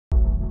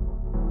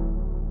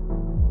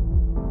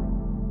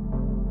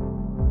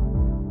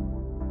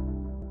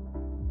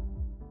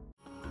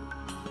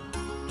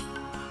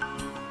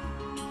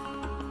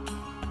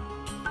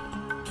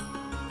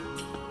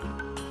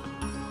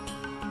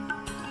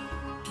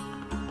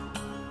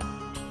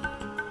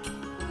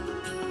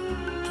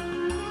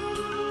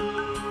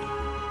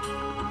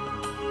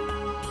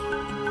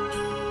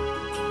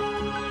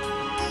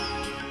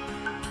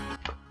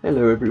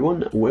Hello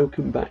everyone,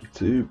 welcome back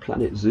to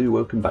Planet Zoo,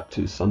 welcome back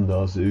to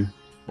Sundar Zoo,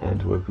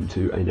 and welcome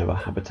to another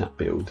habitat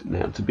build.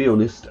 Now, to be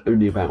honest,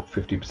 only about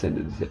 50%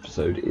 of this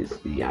episode is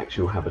the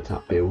actual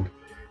habitat build,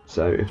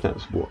 so if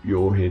that's what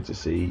you're here to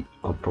see,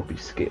 I'll probably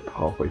skip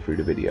halfway through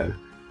the video,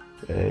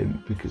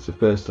 because the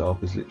first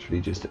half is literally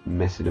just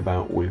messing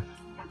about with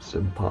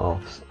some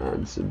paths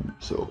and some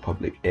sort of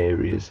public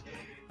areas,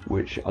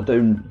 which I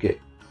don't get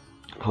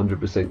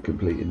 100%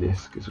 complete in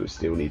this because we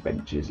still need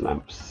benches,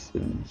 lamps,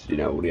 and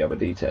all the other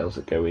details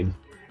that go in.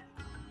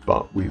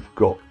 But we've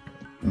got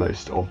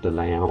most of the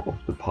layout of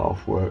the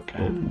path work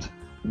and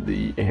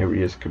the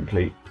areas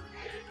complete.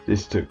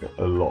 This took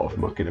a lot of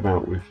mucking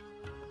about with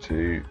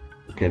to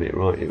get it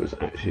right. It was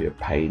actually a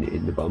pain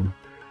in the bum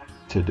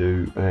to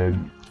do.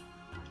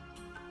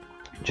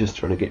 Just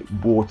trying to get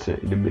water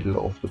in the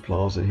middle of the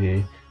plaza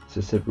here.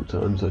 So several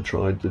times I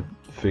tried the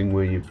thing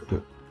where you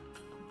put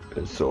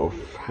a sort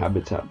of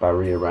habitat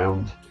barrier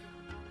around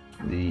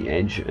the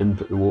edge and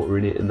put the water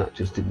in it, and that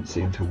just didn't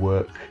seem to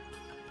work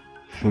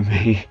for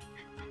me.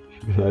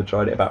 I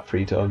tried it about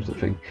 3 times, I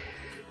think.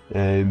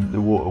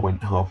 The water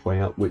went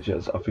halfway up, which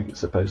I think it's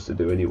supposed to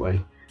do anyway,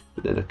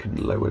 but then I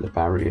couldn't lower the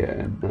barrier,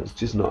 and that's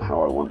just not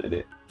how I wanted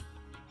it.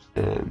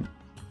 It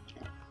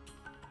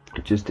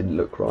just didn't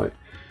look right,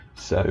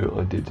 so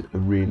I did a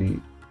really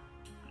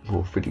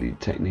more fiddly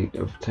technique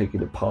of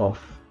taking a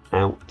path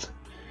out.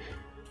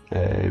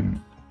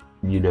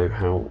 You know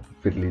how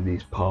fiddly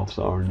these paths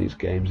are in these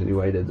games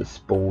anyway, they're the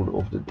spawn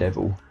of the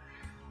devil.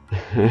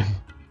 I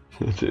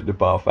took the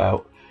path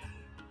out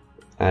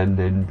and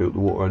then built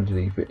the water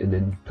underneath it and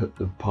then put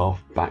the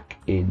path back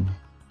in,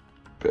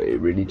 but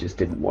it really just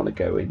didn't want to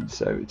go in,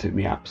 so it took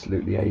me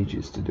absolutely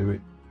ages to do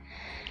it.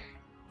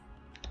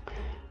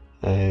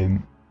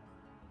 And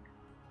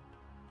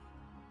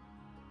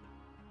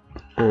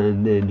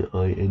then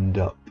I end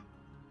up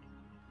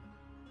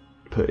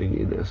putting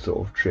in a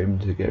sort of trim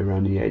to go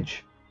around the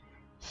edge,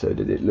 so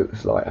that it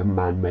looks like a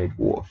man-made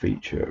water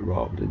feature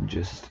rather than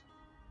just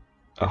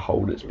a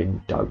hole that's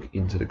been dug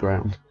into the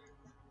ground.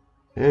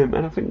 And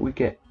I think we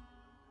get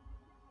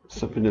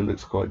something that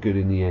looks quite good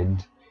in the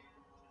end,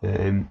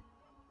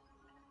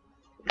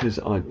 because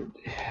I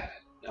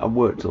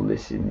worked on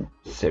this in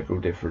several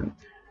different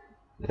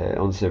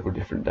on several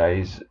different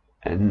days,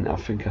 and I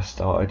think I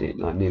started it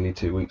like nearly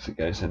 2 weeks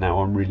ago, so now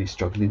I'm really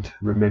struggling to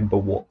remember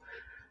what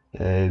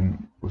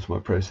was my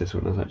process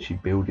when I was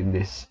actually building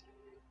this.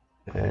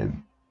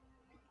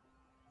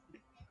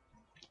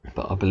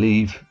 But I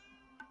believe,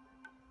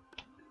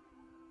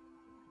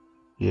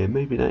 yeah,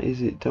 maybe that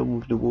is it, done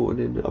with the water.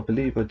 Then I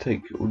believe I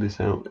take all this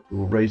out,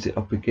 or raise it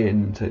up again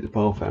and take the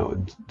path out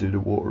and do the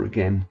water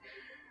again.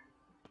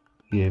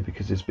 Yeah,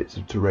 because there's bits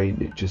of terrain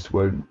that just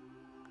won't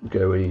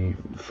go any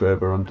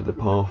further under the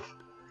path.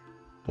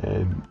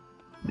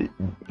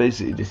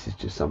 Basically this is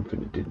just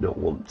something that did not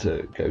want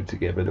to go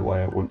together the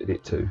way I wanted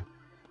it to.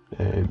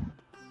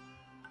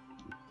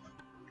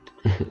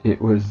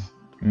 It was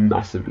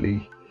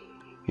massively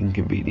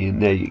inconvenient.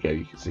 There you go,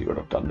 you can see what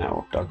I've done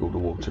now. I've dug all the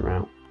water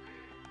out,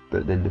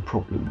 but then the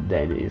problem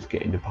then is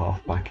getting the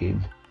path back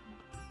in.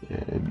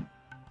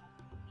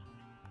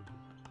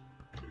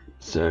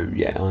 So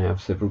yeah, I have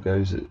several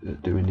goes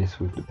at doing this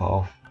with the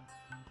path,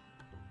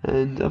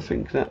 and I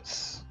think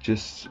that's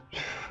just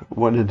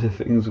one of the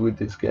things with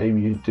this game.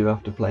 You do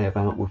have to play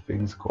about with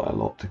things quite a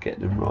lot to get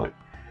them right.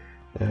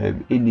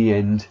 In the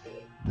end,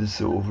 the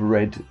sort of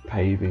red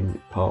paving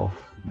path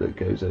that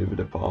goes over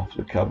the path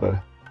to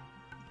cover,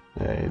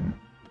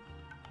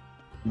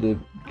 the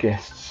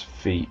guests'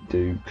 feet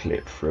do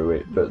clip through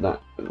it, but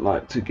that,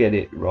 like, to get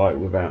it right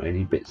without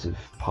any bits of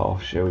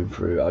path showing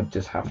through, I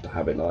just have to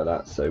have it like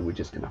that, so we're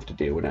just gonna have to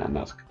deal with that, and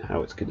that's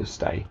how it's gonna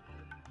stay,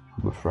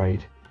 I'm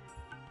afraid.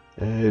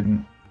 I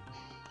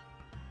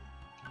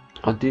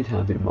did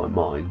have in my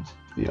mind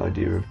the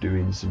idea of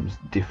doing some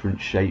different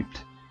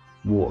shaped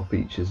water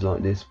features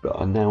like this, but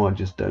now I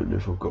just don't know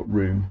if I've got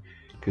room,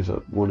 because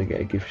I want to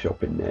get a gift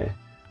shop in there,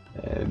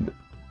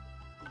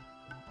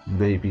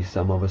 maybe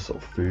some other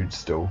sort of food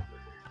stall,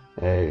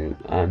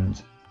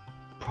 and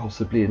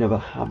possibly another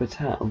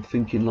habitat. I'm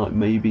thinking like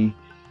maybe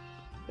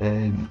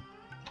a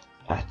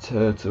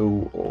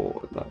turtle,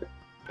 or like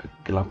a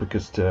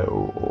Galapagos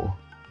turtle, or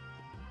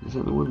is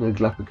that the one, a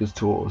Galapagos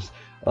tortoise?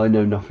 I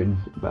know nothing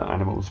about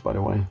animals, by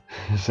the way,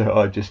 so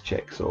I just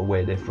check sort of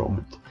where they're from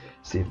and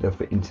see if they'll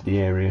fit into the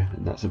area,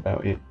 and that's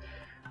about it.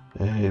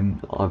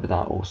 Either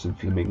that or some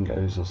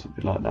flamingos or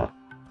something like that.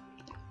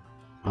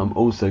 I'm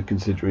also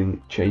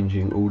considering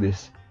changing all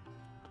this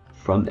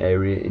front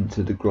area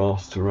into the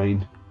grass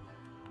terrain,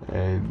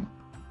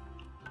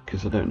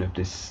 because I don't know if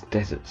this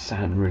desert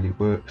sand really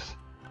works,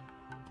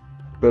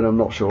 but I'm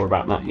not sure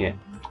about that yet.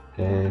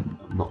 I'm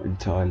not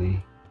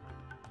entirely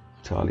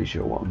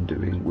sure what I'm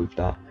doing with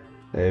that.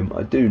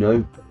 I do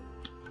know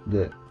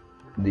that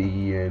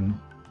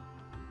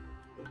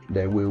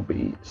there will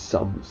be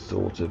some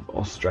sort of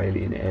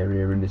Australian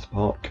area in this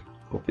park,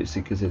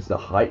 obviously, because there's the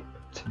hype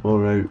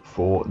tomorrow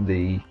for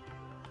the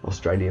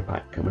Australia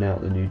pack coming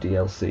out, the new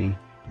DLC.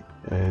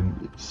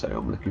 So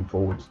I'm looking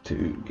forward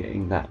to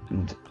getting that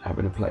and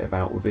having a play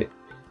about with it,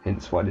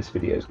 hence why this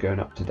video is going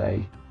up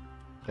today,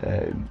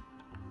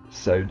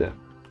 so that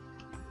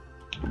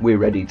we're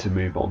ready to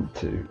move on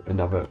to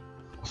another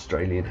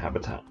Australian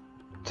habitat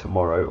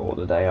tomorrow or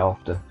the day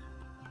after.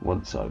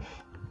 Once I'll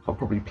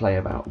probably play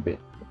about a bit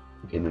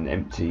in an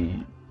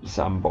empty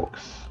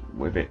sandbox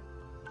with it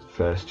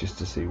first, just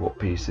to see what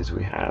pieces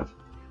we have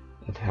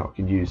and how I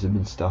can use them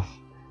and stuff,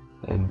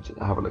 and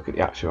have a look at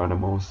the actual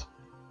animals,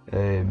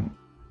 and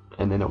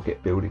then I'll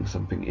get building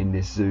something in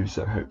this zoo.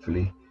 So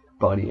hopefully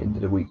by the end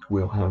of the week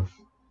we'll have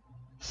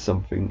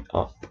something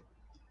up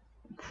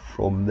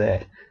from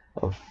there.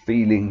 I'm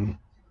feeling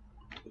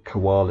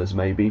koalas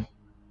maybe,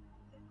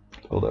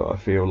 although I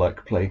feel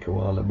like play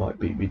koala might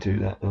beat me to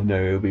that. I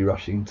know he'll be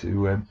rushing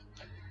to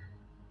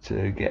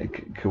get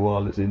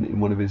koalas in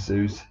one of his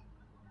zoos.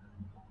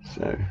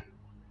 So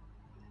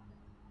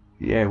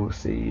yeah, we'll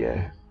see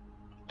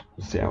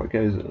how it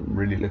goes. I'm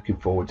really looking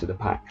forward to the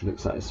pack.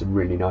 Looks like there's some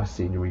really nice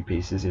scenery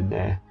pieces in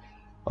there.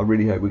 I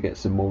really hope we get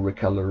some more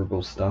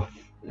recolorable stuff,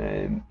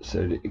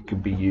 so that it can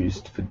be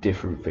used for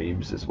different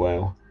themes as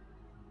well,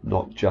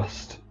 not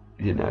just,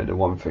 you know, the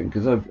one thing,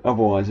 because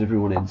otherwise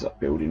everyone ends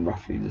up building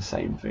roughly the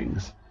same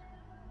things.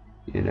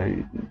 You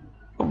know,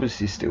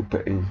 obviously you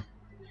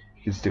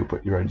can still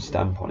put your own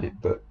stamp on it,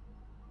 but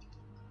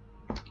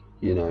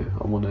you know,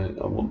 I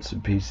want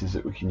some pieces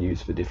that we can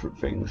use for different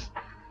things.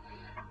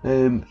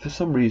 For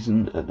some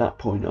reason at that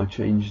point I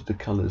changed the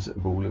colours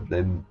of all of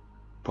them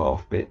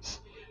path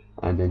bits,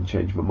 and then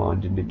changed my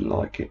mind and didn't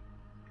like it,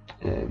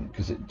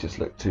 because it just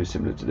looked too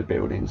similar to the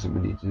buildings and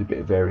we needed a bit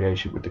of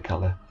variation with the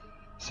colour.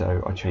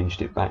 So I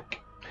changed it back,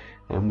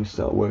 and we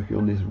started working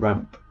on this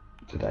ramp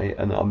today,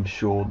 and I'm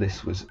sure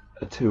this was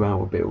a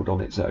 2-hour build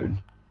on its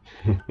own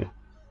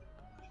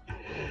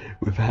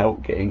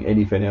without getting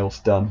anything else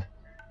done.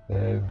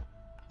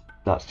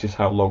 That's just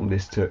how long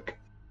this took,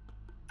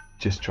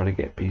 just trying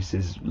to get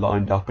pieces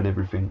lined up and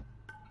everything.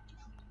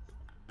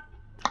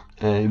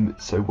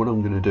 So what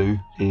I'm going to do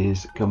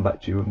is come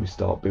back to you when we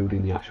start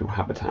building the actual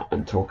habitat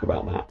and talk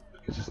about that,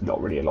 because there's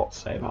not really a lot to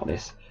say about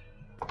this.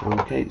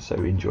 Okay, so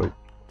enjoy.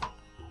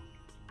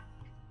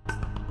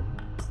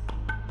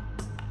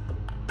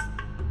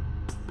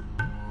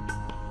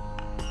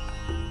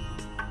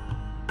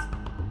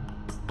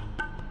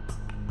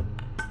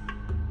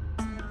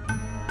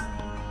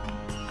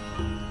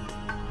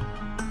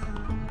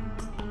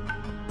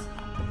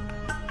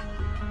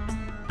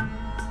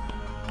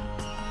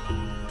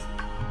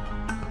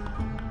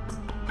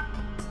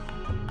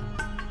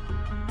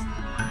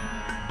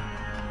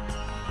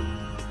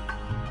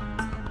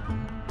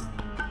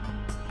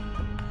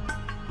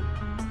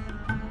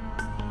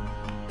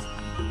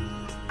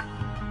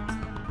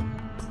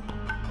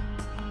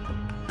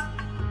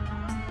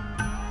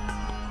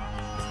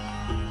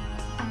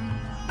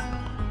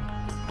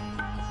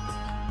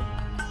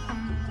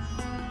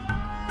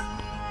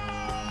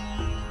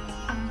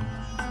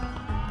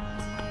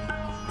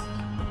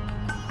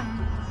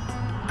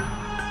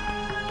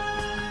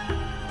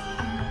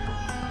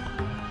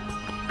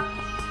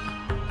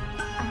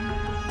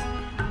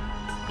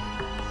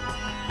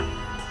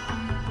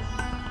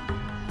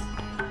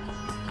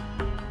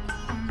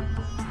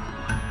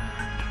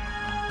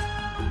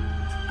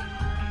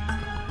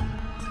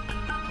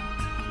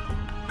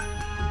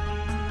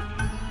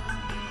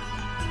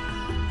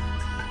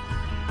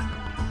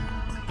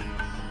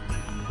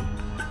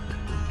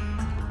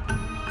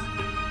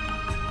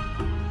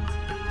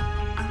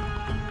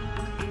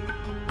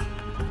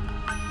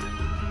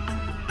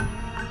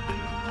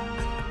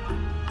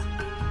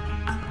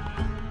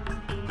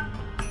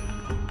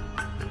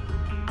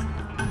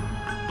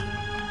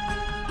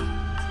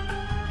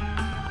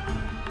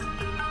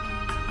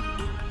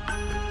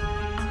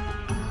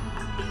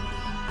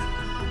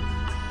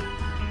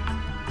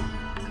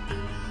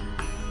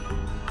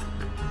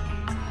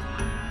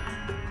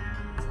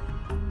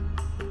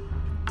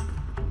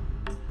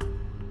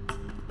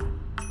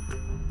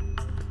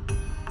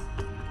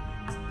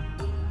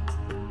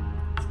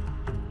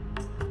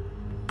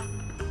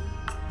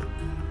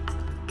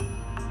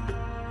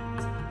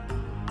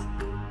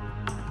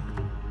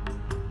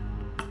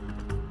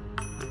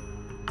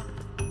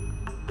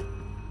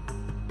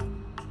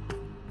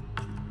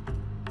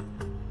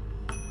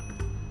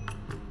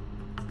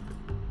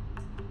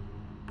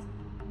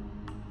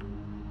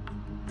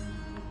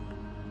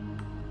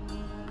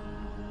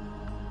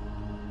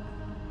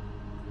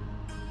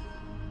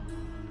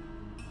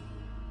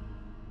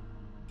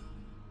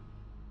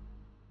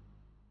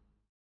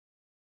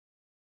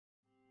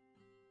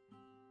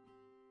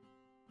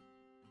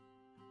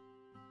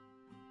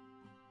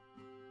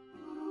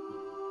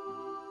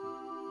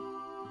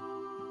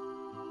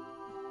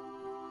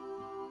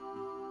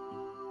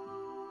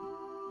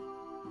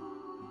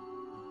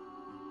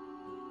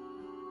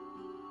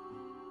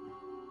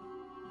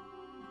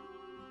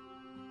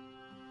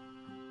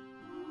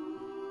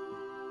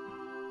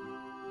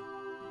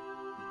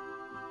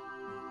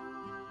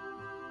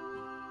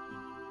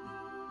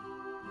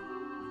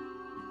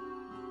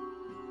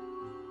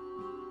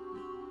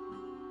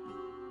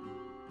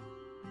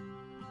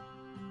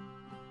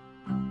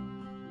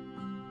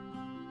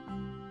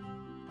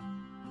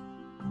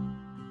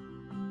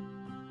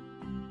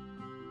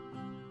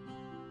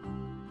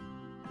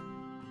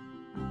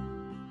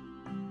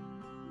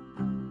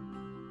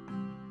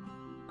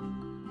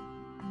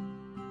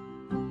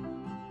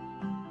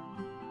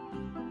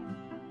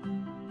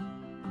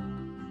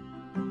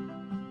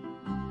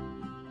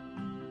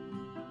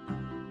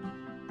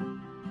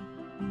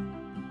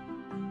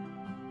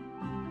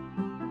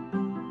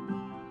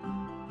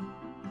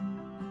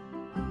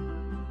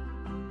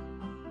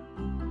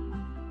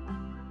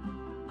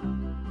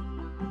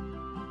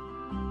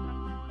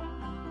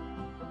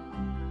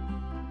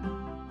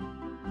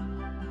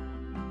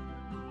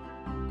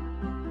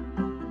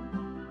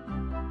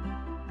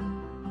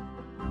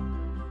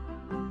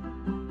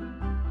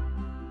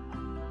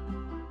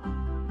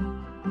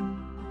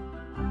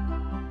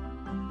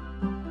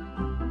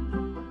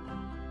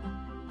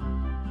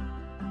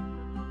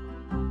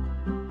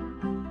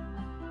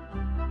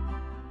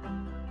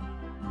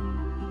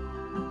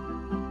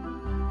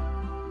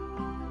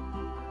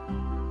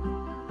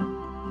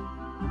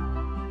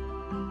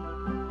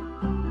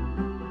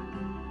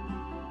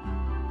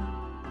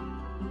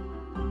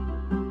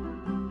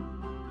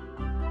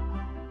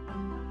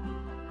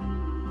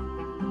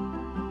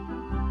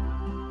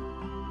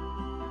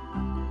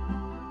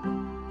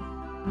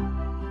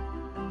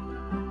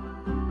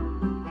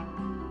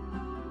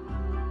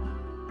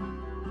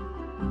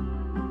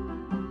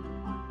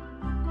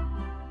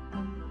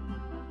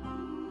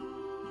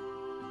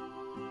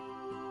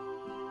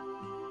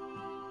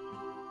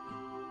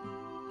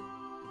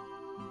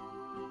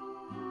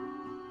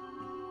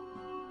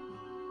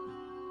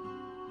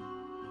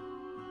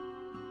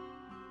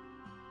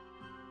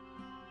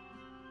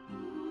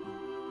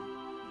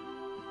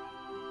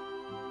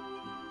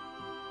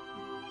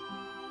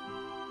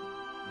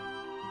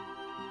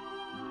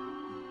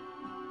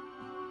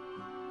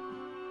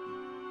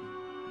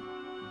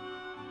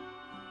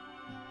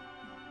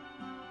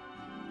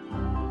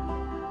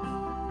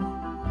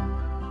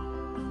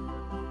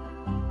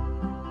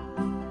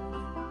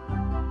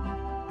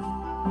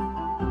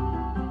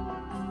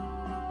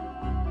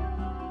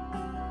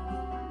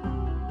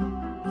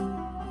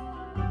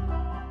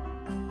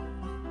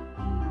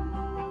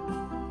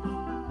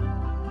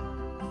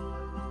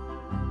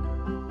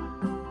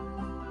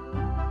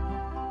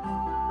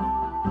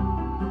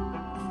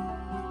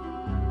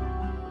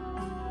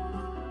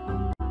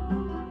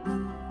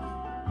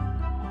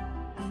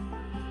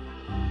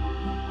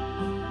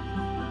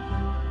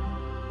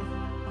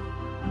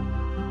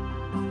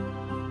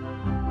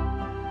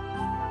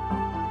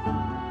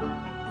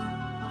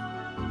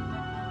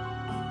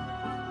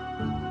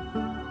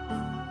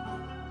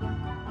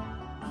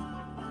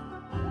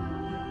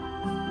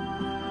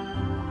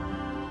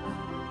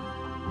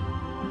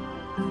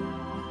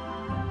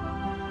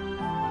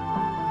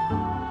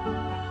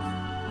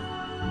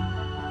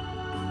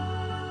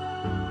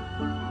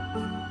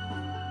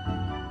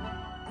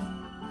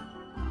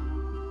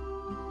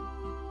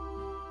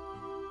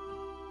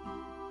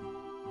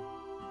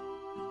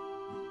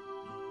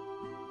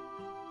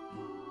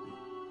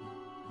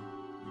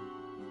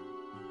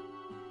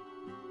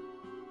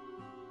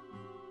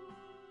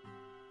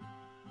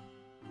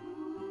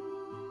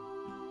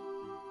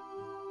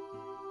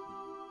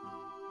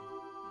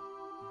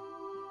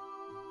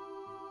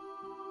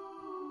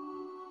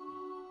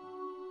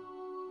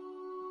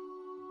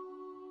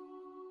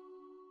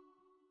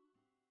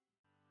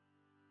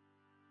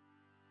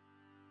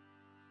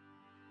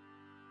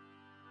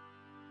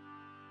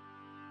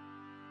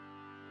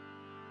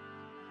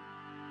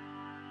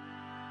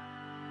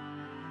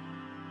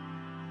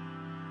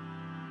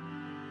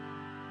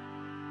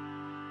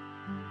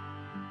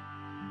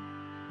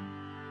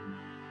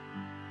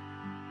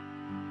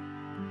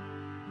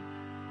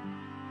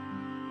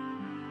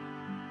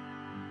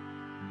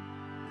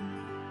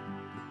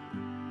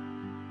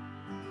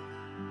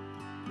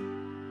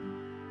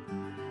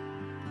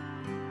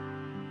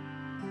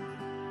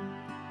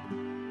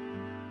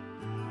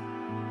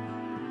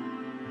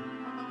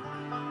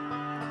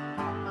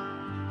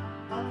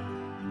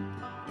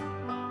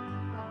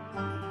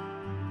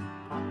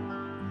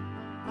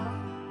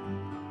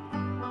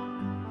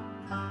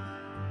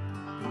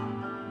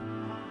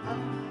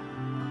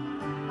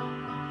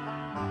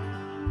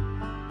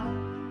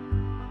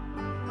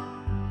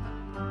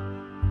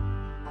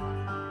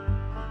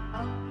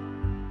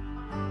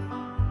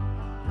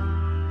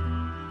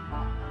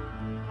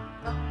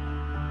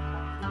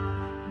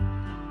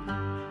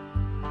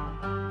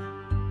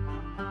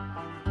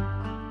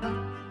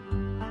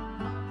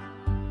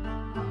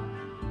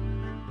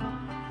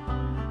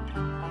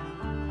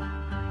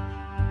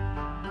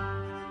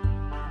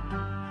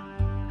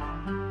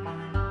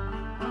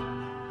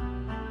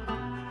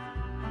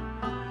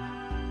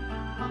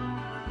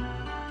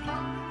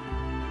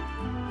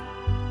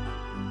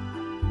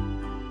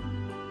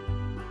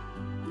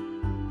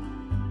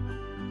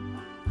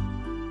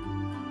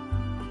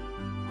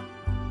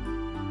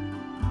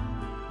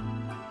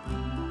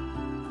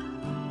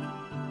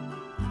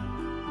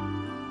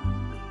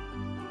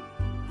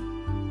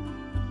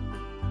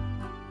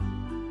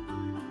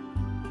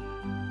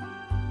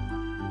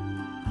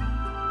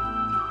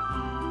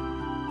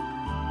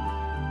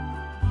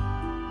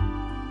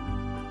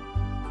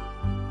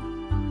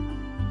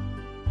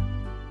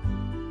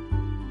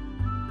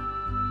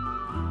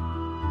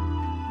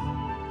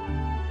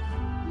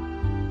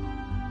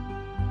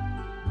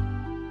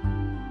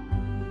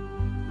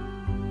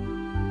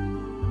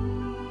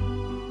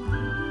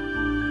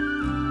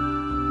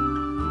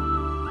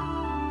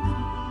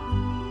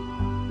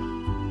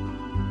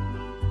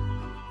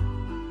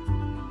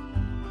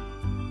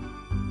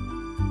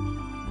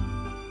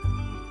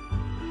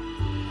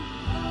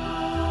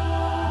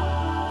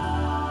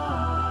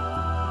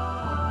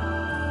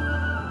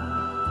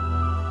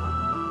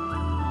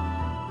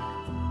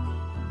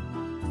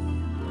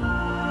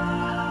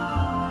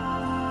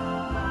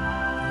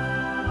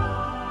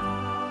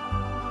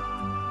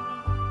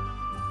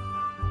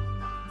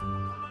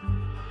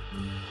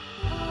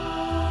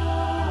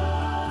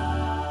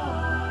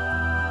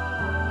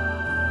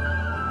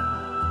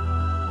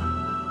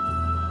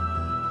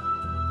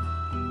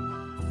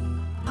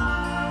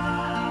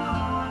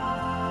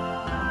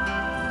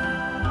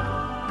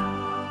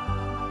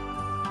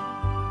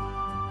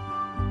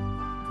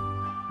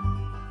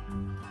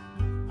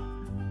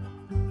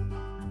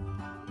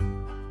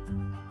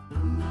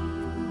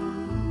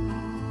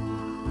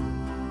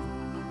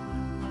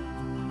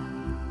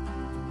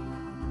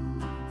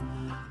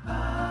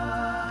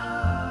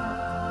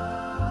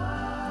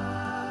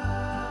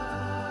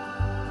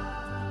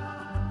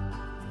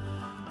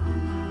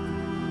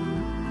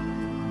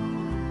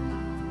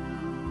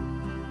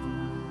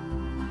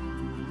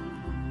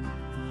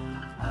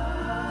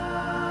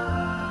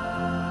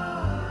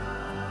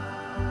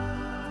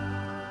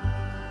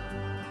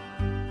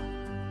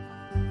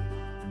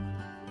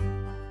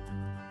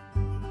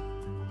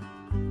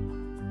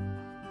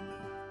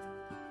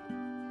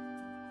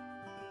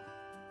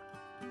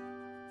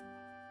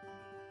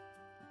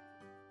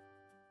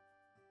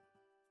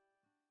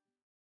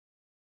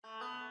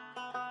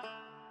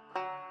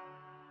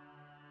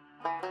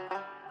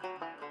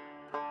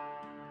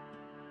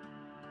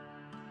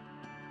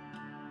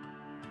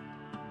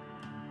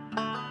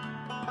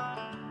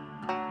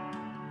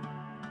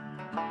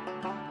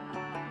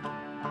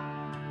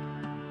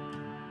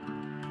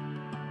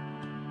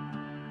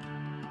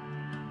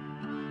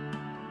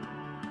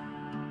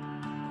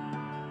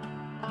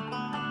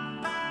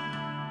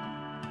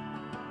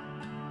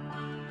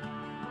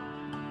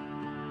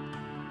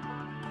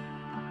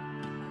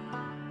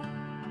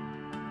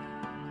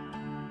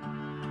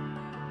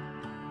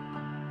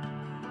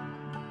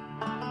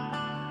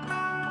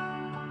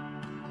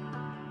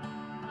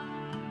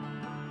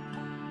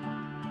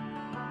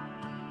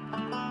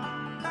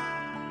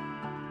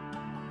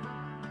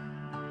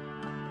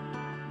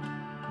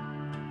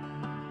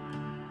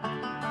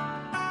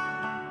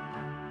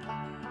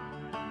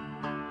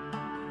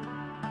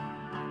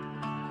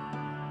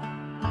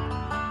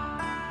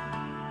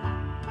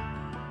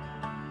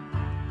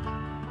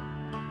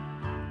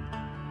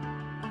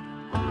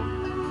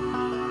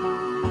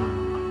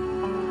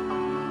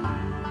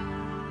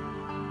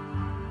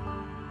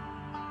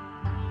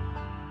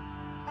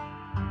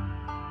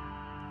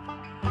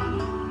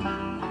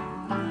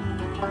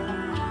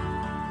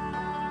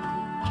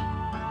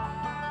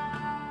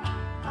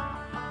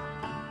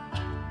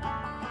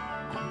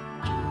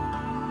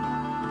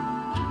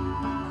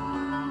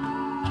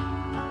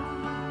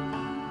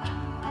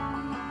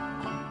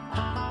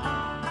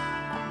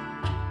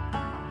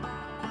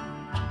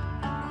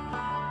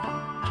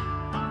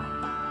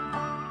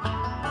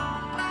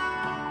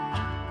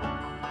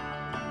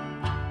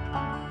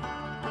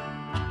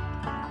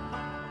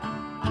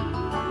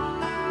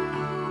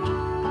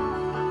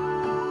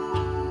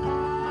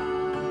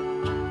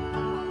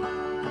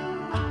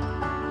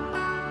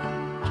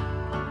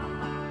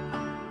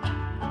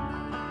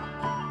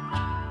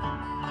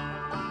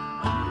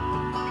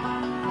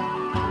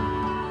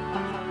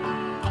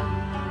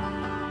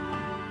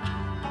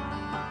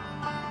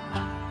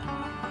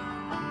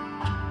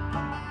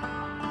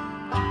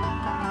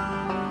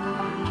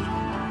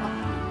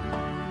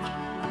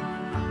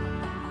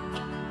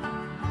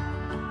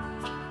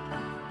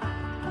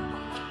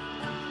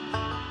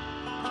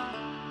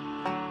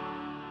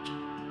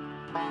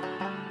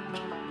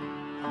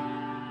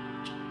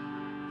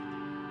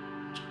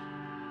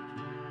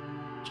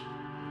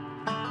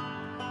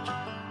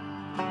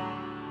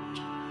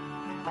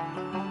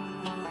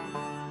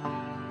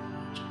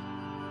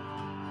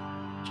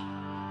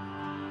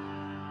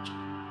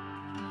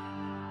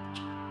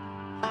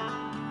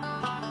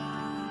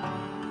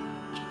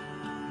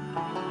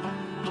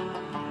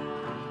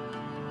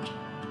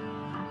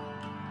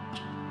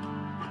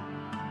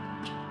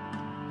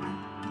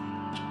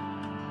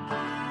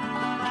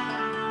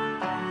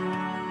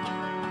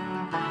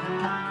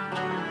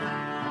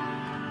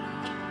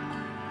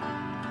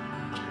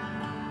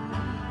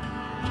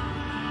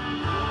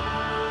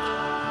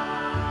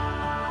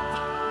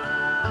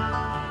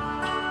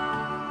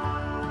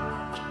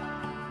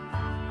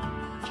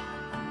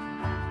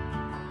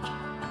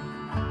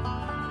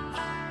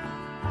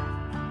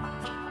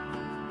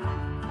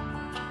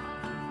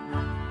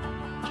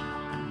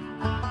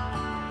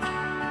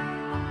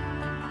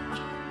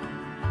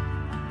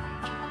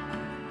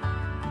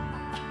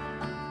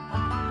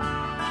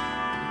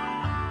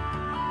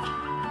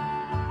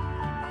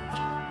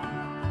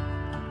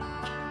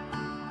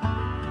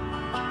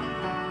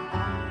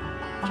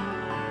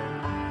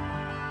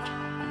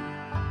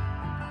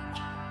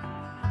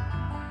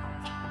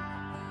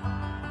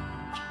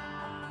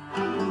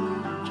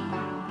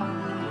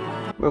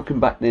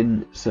 Welcome back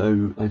then.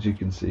 So as you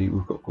can see,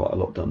 we've got quite a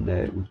lot done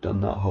there. We've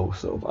done that whole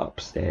sort of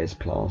upstairs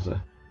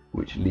plaza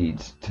which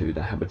leads to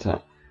the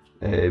habitat.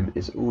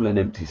 It's all an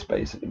empty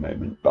space at the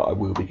moment, but I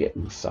will be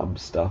getting some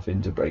stuff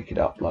in to break it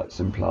up, like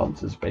some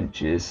planters,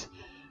 benches,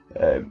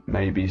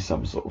 maybe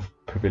some sort of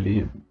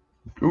pavilion.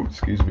 Oh,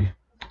 excuse me,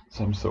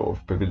 some sort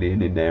of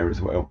pavilion in there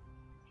as well,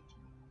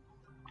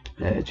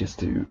 just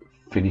to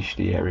finish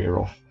the area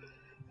off.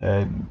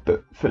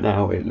 But for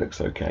now, it looks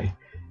okay.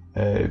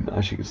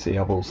 As you can see,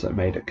 I've also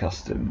made a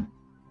custom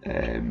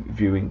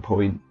viewing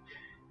point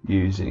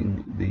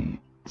using the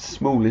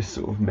smallest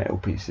sort of metal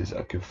pieces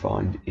I could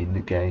find in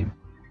the game.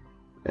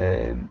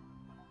 They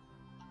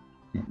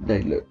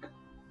look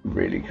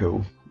really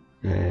cool.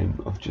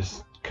 I've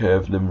just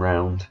curved them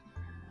round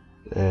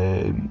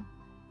to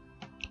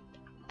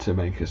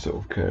make a sort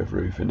of curved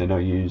roof, and then I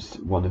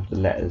used one of the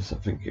letters, I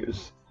think it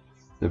was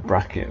the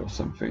bracket or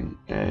something,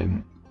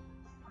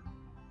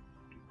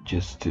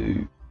 just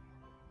to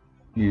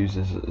use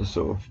as a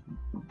sort of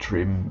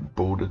trim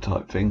border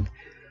type thing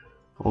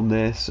on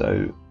there.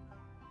 So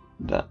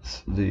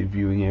that's the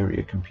viewing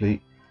area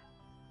complete.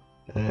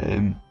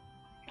 I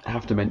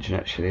have to mention,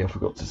 actually, I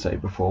forgot to say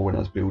before, when I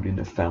was building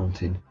the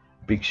fountain,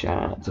 big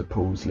shout out to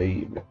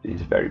Paulsley.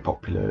 He's a very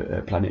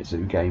popular Planet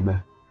Zoo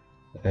gamer.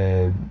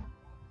 One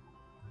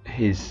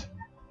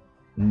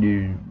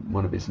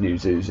of his new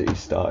zoos that he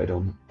started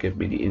on gave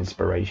me the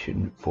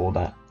inspiration for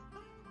that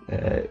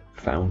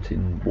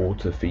fountain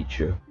water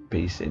feature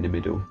piece in the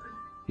middle.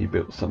 He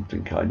built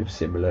something kind of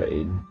similar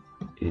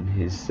in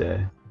his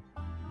the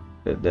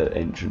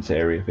entrance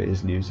area for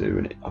his new zoo,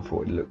 and I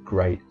thought it looked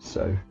great,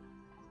 so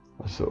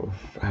I sort of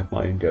had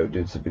my own go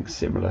doing something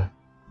similar.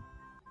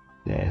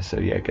 Yeah, so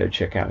yeah, go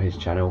check out his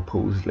channel,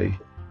 Paulsley,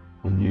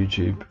 on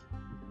YouTube.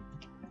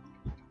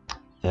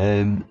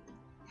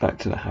 Back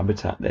to the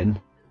habitat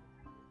then.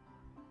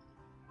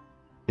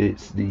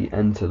 It's the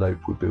antelope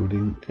we're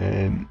building,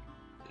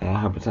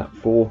 habitat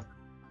 4.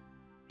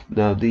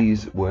 Now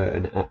these were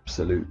an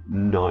absolute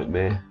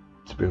nightmare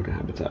to build a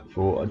habitat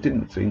for. I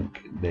didn't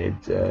think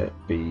they'd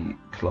be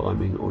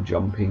climbing or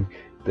jumping,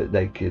 but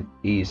they could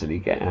easily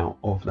get out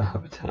of the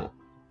habitat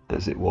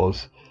as it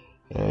was.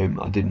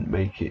 I didn't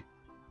make it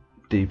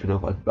deep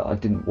enough, but I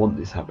didn't want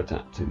this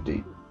habitat too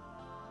deep,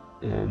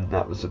 and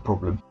that was the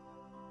problem,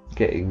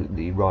 getting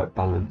the right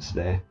balance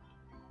there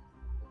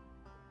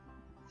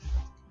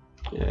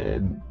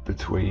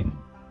between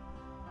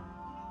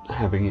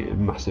having it a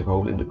massive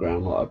hole in the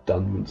ground like I've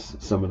done with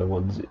some of the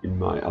ones in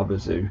my other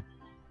zoo,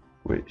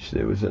 which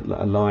there was a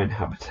lion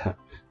habitat,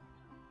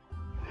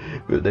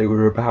 but they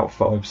were about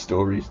 5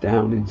 stories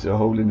down into a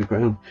hole in the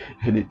ground,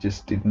 and it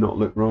just did not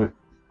look right.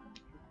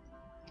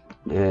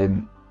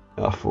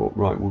 I thought,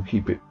 right, we'll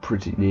keep it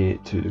pretty near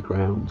to the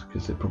ground,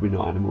 because they're probably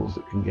not animals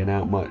that can get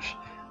out much.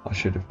 I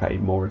should have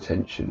paid more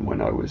attention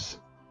when I was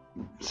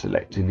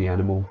selecting the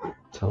animal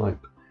type.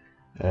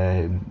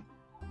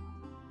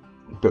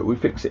 But we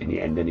fixed it in the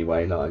end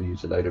anyway. Like, I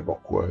used a load of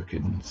rock work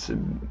and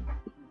some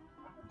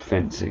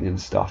fencing and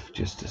stuff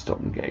just to stop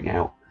them getting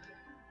out.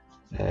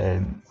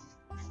 And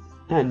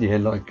yeah,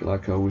 like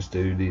I always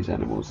do, these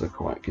animals are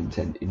quite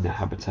content in the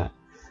habitat.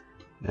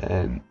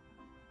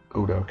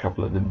 Although a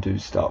couple of them do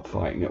start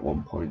fighting at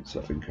one point,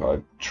 so I think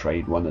I'd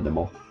trade one of them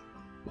off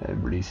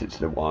and release it to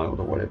the wild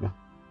or whatever.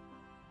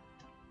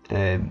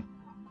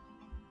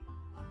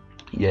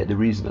 Yeah, the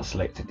reason I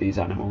selected these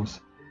animals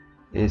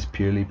is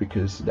purely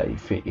because they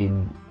fit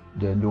in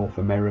the North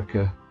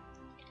America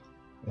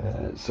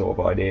sort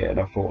of idea,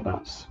 and I thought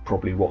that's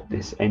probably what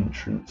this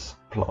entrance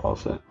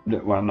plaza,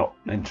 well, not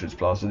entrance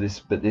plaza,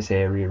 but this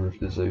area of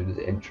the zoo,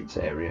 the entrance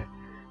area,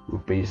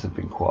 would be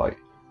something quite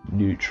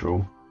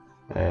neutral.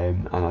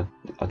 And I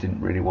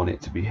didn't really want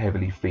it to be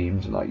heavily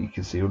themed. Like, you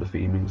can see all the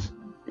themings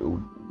all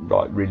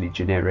like really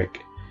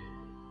generic.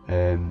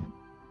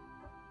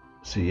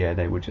 So yeah,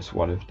 they were just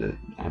one of the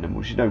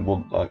animals. You don't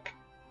want like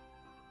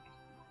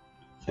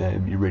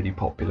your really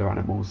popular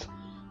animals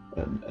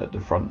at the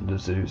front of the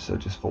zoo, so I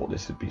just thought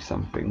this would be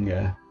something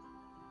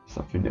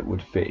something that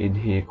would fit in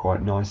here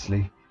quite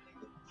nicely.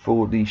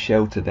 For the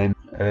shelter then,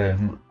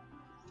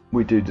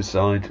 we do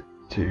decide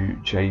to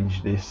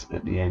change this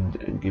at the end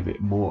and give it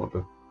more of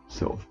a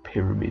sort of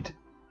pyramid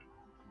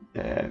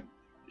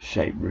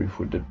shaped roof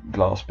with the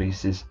glass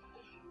pieces.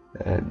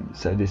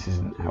 So this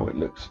isn't how it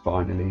looks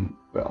finally,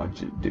 but I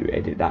do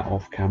edit that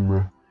off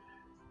camera,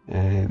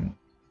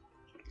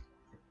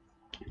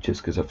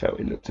 just because I felt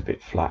it looked a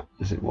bit flat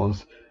as it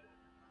was.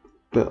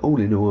 But all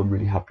in all, I'm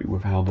really happy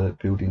with how the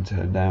building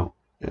turned out.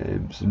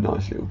 Some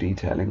nice little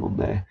detailing on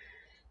there,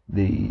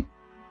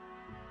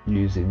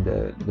 using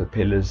the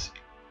pillars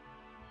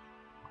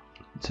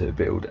to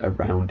build a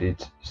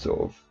rounded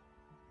sort of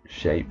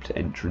shaped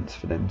entrance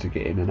for them to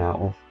get in and out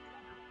of.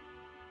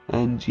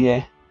 And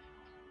yeah,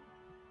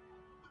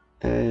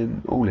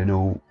 all in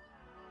all,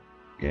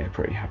 yeah,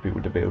 pretty happy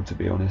with the build, to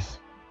be honest.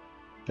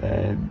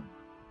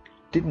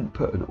 Didn't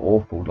put an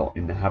awful lot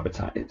in the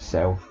habitat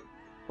itself,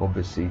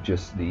 obviously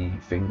just the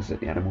things that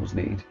the animals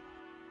need.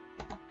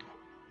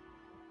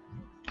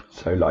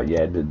 So like,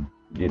 yeah,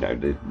 you know,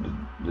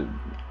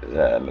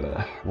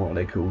 what are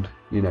they called?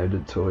 You know, the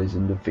toys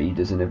and the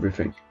feeders and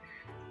everything.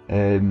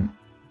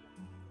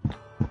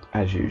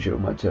 As usual,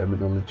 my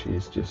terminology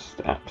is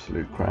just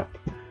absolute crap.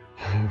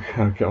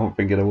 I can't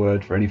think of a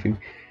word for anything.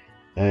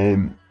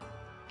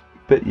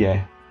 But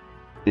yeah,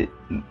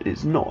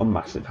 it's not a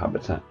massive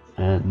habitat,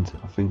 and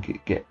I think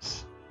it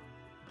gets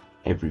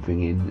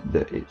everything in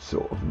that it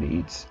sort of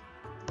needs.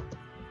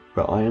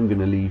 But I am going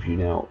to leave you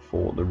now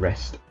for the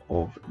rest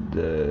of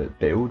the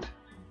build,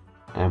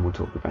 and we'll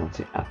talk about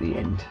it at the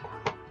end.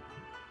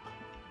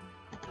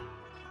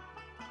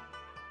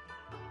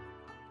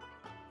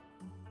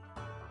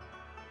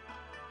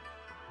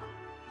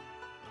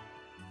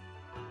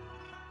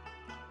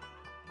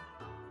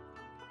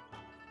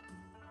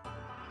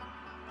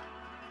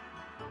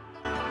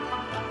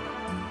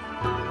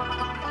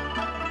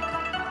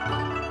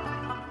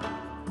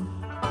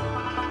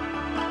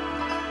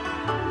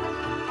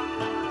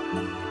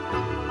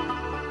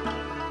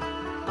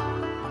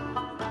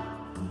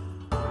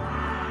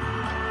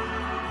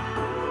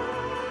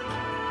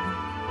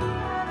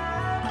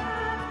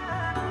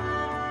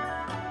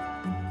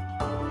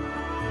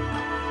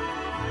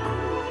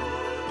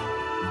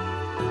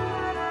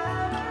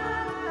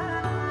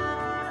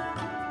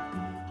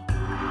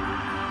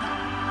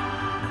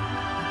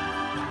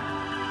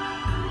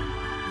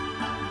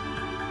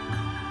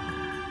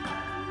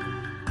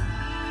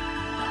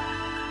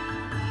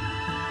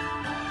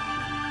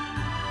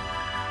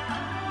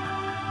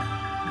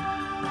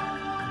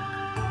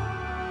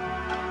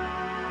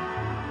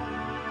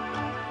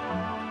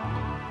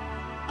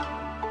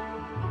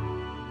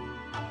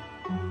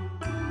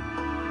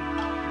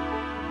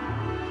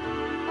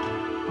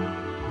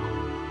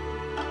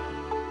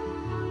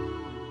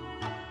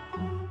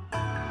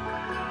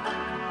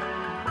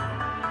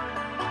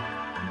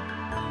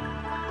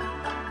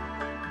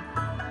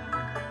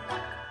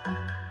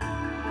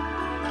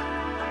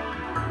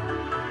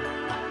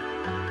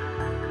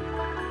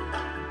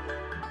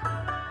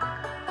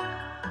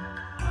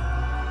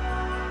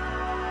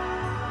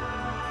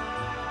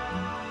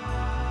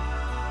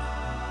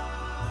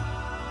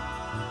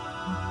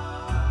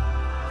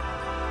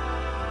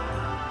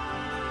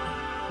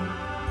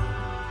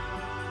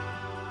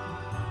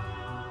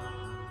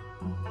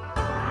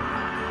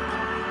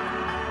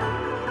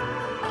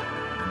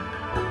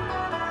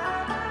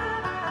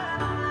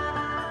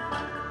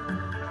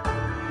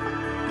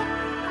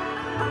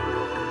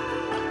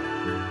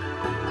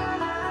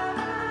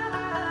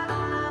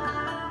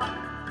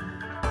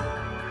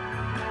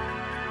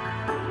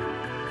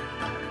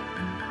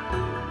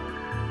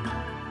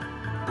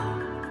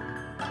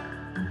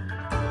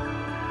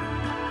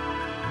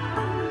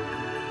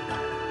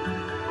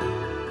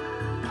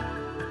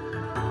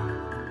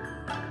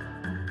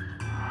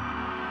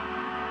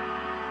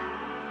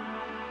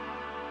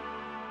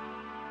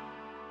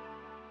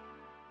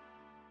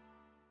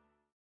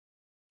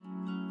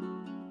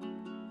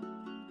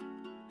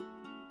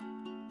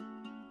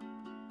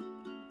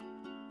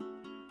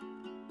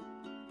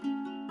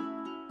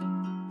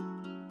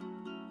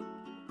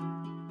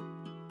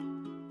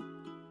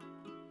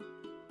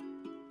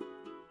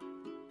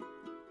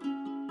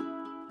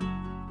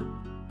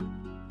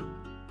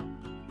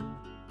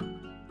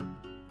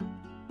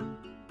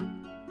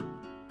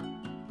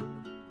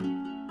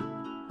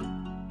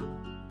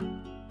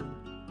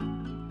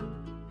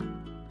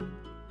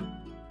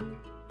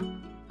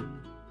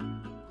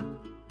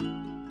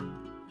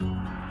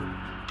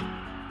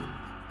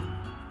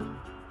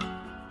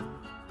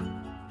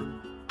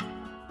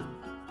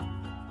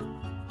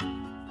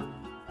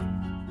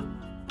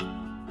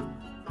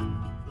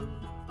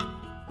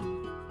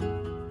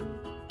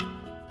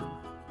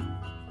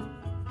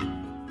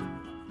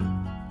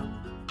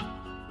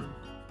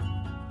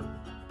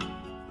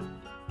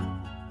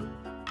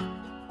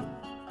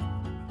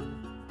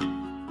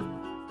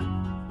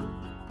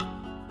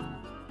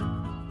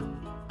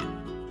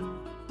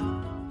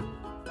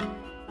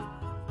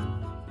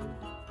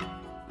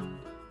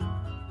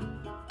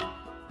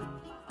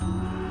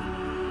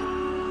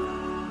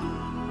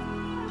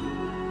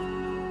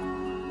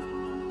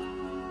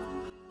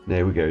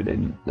 There we go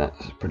then,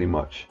 that's pretty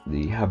much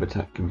the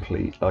habitat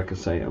complete. Like I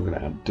say, I'm going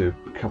to do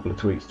a couple of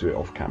tweaks to it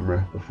off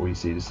camera before you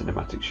see the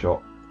cinematic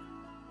shot.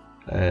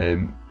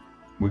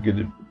 We're going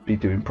to be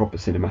doing proper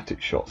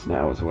cinematic shots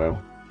now as well,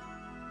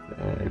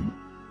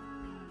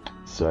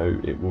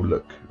 so it will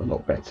look a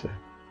lot better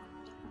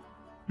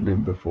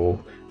than before.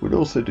 We'll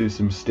also do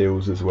some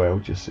stills as well,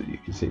 just so you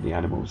can see the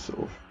animals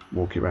sort of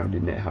walking around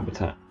in their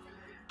habitat.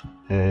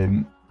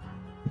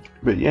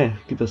 But yeah,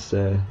 give us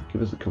a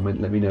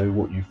comment, let me know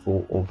what you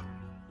thought of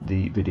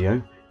the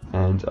video,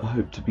 and I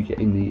hope to be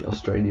getting the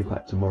Australia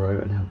pack tomorrow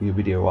and having a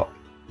video up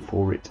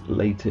for it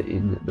later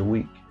in the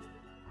week.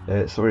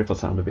 Sorry if I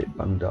sound a bit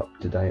bunged up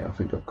today, I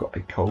think I've got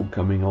a cold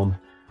coming on,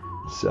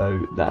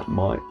 so that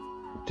might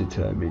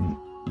determine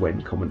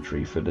when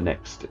commentary for the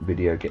next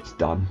video gets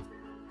done,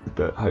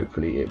 but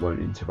hopefully it won't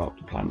interrupt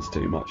the plans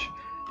too much.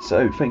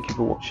 So thank you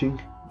for watching.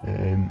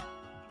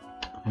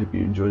 Hope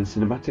you enjoy the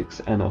cinematics,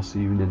 and I'll see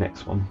you in the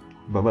next one.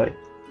 Bye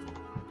bye.